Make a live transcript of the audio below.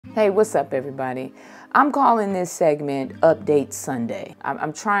Hey, what's up, everybody? I'm calling this segment Update Sunday.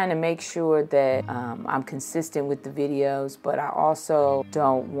 I'm trying to make sure that I'm consistent with the videos, but I also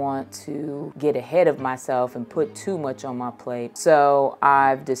don't want to get ahead of myself and put too much on my plate. So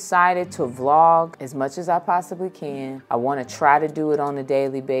I've decided to vlog as much as I possibly can. I want to try to do it on a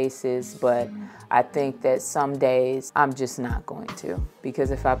daily basis, but I think that some days I'm just not going to,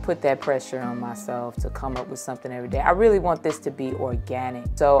 because if I put that pressure on myself to come up with something every day, I really want this to be organic.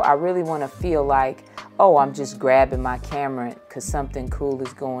 So I really want to feel like, oh, I'm just grabbing my camera because something cool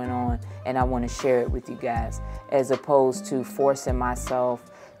is going on and I want to share it with you guys, as opposed to forcing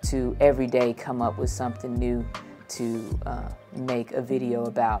myself to every day come up with something new to make a video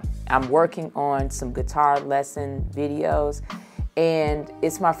about. I'm working on some guitar lesson videos, and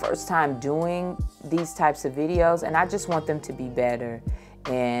it's my first time doing these types of videos, and I just want them to be better.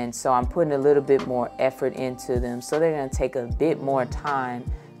 And so I'm putting a little bit more effort into them, so they're gonna take a bit more time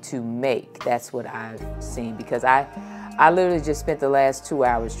to make. That's what I've seen, because I literally just spent the last 2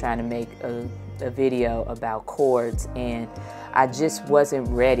 hours trying to make a video about chords, and I just wasn't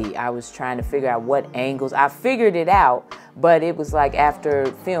ready. I was trying to figure out what angles. I figured it out, but it was like after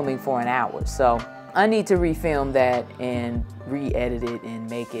filming for an hour. So I need to refilm that and re-edit it and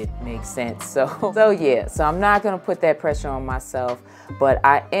make it make sense. So I'm not gonna put that pressure on myself, but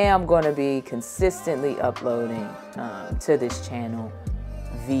I am gonna be consistently uploading to this channel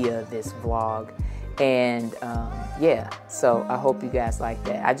via this vlog. And so I hope you guys like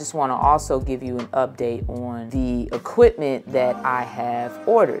that. I just wanna also give you an update on the equipment that I have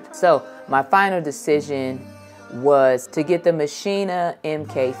ordered. So my final decision was to get the Maschine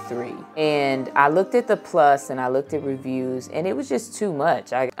MK3. And I looked at the Plus and I looked at reviews, and it was just too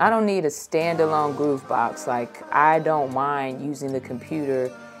much. I don't need a standalone groove box. Like, I don't mind using the computer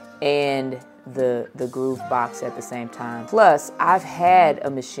and the groove box at the same time. Plus, I've had a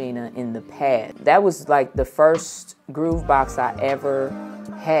Maschine in the past. That was like the first groove box I ever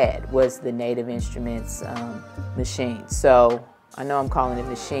had, was the Native Instruments Maschine. So I know I'm calling it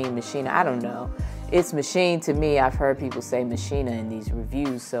Maschine, I don't know. It's Maschine to me. I've heard people say Maschine in these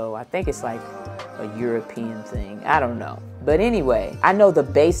reviews, so I think it's like a European thing. I don't know. But anyway, I know the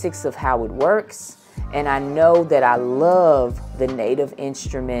basics of how it works, and I know that I love the Native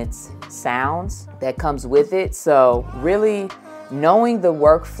Instruments sounds that comes with it. So really knowing the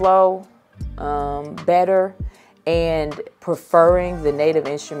workflow better and preferring the Native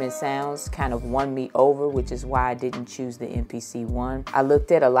Instrument sounds kind of won me over, which is why I didn't choose the MPC-1. I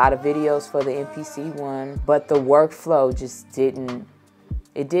looked at a lot of videos for the MPC-1, but the workflow just didn't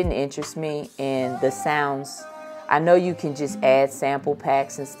interest me. And the sounds, I know you can just add sample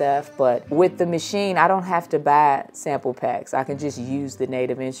packs and stuff, but with the Maschine, I don't have to buy sample packs. I can just use the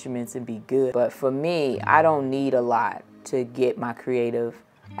Native Instruments and be good. But for me, I don't need a lot to get my creative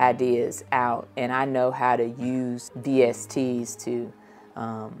ideas out, and I know how to use VSTs to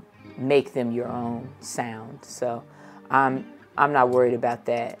make them your own sound. So I'm not worried about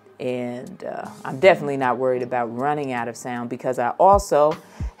that, and I'm definitely not worried about running out of sound, because I also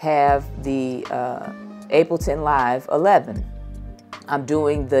have the Ableton Live 11. I'm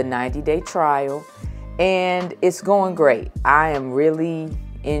doing the 90-day trial, and it's going great. I am really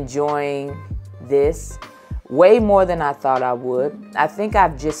enjoying this way more than I thought I would. I think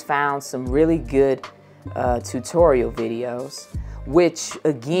I've just found some really good tutorial videos, which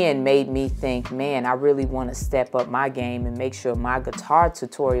again made me think, man, I really want to step up my game and make sure my guitar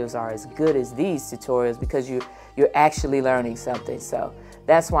tutorials are as good as these tutorials, because you're actually learning something. So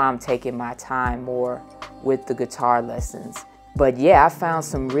that's why I'm taking my time more with the guitar lessons. But yeah, I found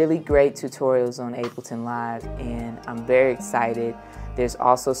some really great tutorials on Ableton Live, and I'm very excited. There's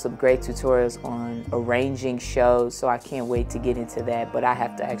also some great tutorials on arranging shows, so I can't wait to get into that, but I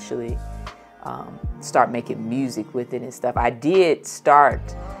have to actually start making music with it and stuff. I did start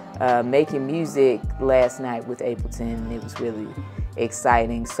making music last night with Ableton, and it was really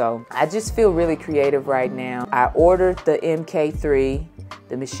exciting. So I just feel really creative right now. I ordered the MK3,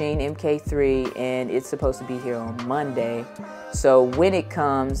 the Maschine MK3, and it's supposed to be here on Monday. So when it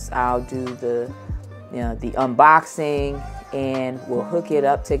comes, I'll do the unboxing, and we'll hook it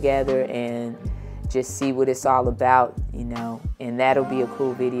up together and just see what it's all about, and that'll be a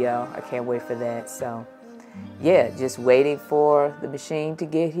cool video. I can't wait for that. So yeah, just waiting for the Maschine to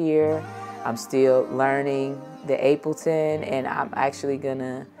get here. I'm still learning the Ableton, and I'm actually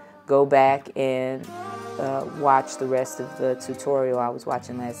gonna go back and watch the rest of the tutorial I was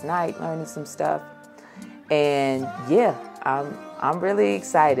watching last night, learning some stuff. And yeah, I'm really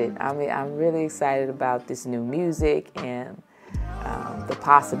excited. I'm really excited about this new music and the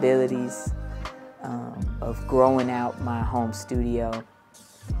possibilities of growing out my home studio.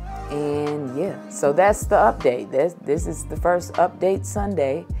 So that's the update. This is the first update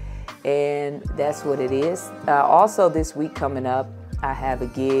Sunday, and that's what it is. Also this week coming up, I have a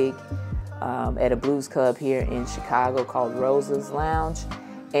gig at a blues club here in Chicago called Rosa's Lounge,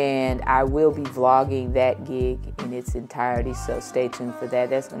 and I will be vlogging that gig in its entirety, so stay tuned for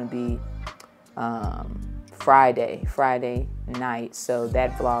that. That's going to be Friday night, so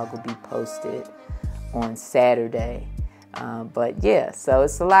that vlog will be posted on Saturday. But yeah, so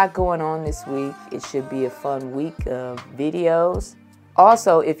it's a lot going on this week. It should be a fun week of videos.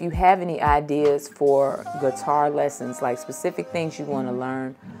 Also, if you have any ideas for guitar lessons, like specific things you want to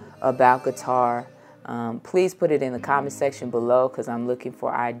learn about guitar, please put it in the comment section below, because I'm looking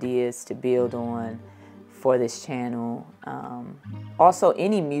for ideas to build on for this channel. Also,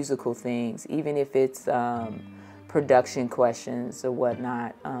 any musical things, even if it's production questions or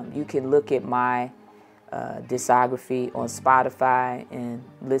whatnot, you can look at my discography on Spotify and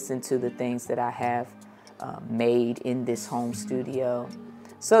listen to the things that I have made in this home studio,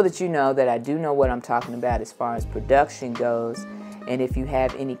 so that you know that I do know what I'm talking about as far as production goes. And if you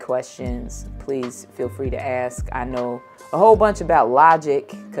have any questions, please feel free to ask. I know a whole bunch about Logic,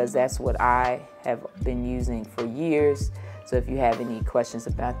 because that's what I have been using for years. So if you have any questions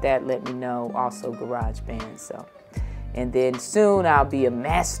about that, let me know. Also GarageBand. So, and then soon I'll be a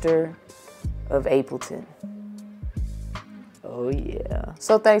master of Ableton. Oh yeah.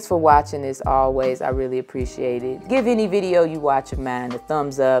 So thanks for watching as always. I really appreciate it. Give any video you watch of mine a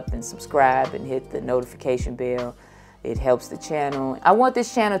thumbs up and subscribe and hit the notification bell. It helps the channel. I want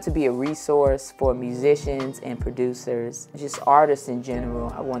this channel to be a resource for musicians and producers, just artists in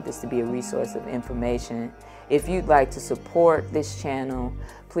general. I want this to be a resource of information. If you'd like to support this channel,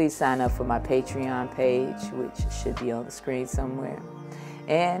 please sign up for my Patreon page, which should be on the screen somewhere.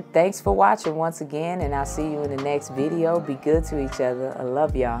 And thanks for watching once again, and I'll see you in the next video. Be good to each other. I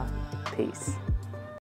love y'all. Peace.